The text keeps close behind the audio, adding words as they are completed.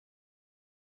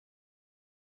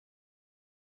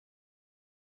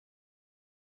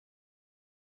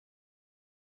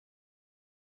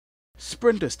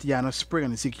Sprinters Tiana Spring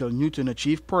and Ezekiel Newton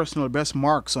achieved personal best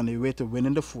marks on their way to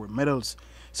winning the 4 medals.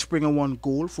 Springer won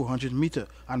gold 400-meter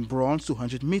and bronze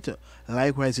 200-meter,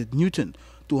 likewise with Newton,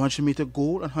 200-meter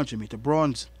gold and 100-meter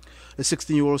bronze. The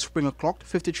 16-year-old Springer clocked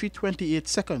 53.28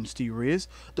 seconds to erase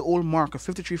the old mark of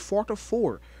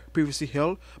 53.44, previously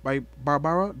held by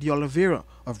Barbara de Oliveira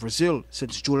of Brazil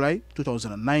since July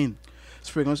 2009.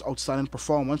 Springer's outstanding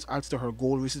performance adds to her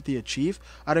goal recently achieved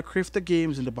at the CRIFTA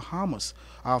Games in the Bahamas.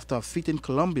 After a feat in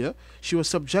Colombia, she was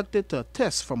subjected to a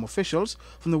test from officials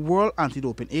from the World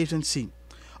Anti-Doping Agency.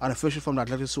 An official from the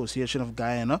Athletic Association of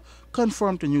Guyana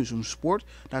confirmed to Newsroom Sport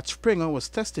that Springer was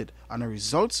tested and the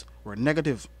results were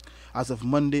negative. As of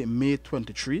Monday, May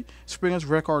 23, Springer's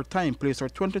record time placed her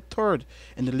 23rd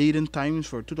in the leading times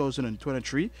for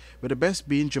 2023, with the best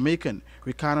being Jamaican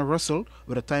Ricana Russell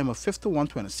with a time of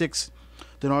 51.26.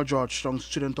 The North Georgetown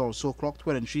student also clocked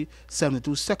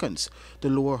 23.72 seconds to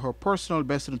lower her personal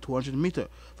best in the 200-meter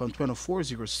from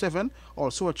 24.07,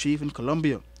 also achieved in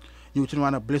Colombia. Newton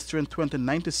ran a blistering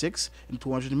 20.96 in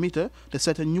 200-meter to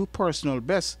set a new personal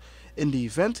best in the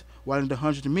event, while in the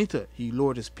 100-meter he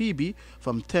lowered his PB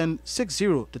from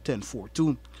 10.60 to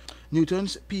 10.42.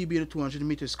 Newton's PB in the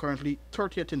 200-meter is currently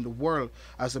 30th in the world,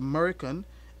 as American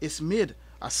Ismaid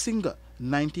Asinga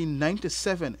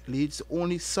 1997 leads the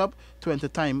only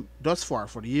sub-20 time thus far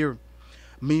for the year.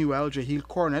 Meanwhile, Jahil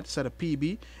Cornet set a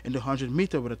PB in the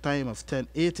 100-meter with a time of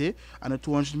 10.80 and the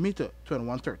 200-meter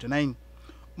 21.39.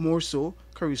 More so,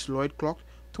 Carice Lloyd clocked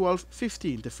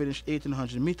 12.15 to finish 8th in the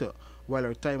 100-meter, while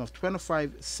her time of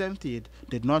 25.78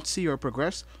 did not see her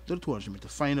progress to the 200-meter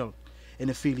final. In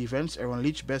the field events, Aaron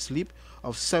Leach's best leap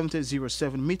of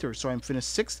 70.07 meters saw him finish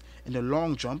 6th in the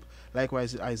long jump.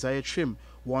 Likewise, Isaiah Trim,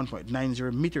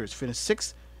 1.90 meters, finished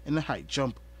 6th in the high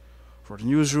jump. For the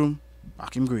newsroom,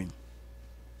 Akeem Greene.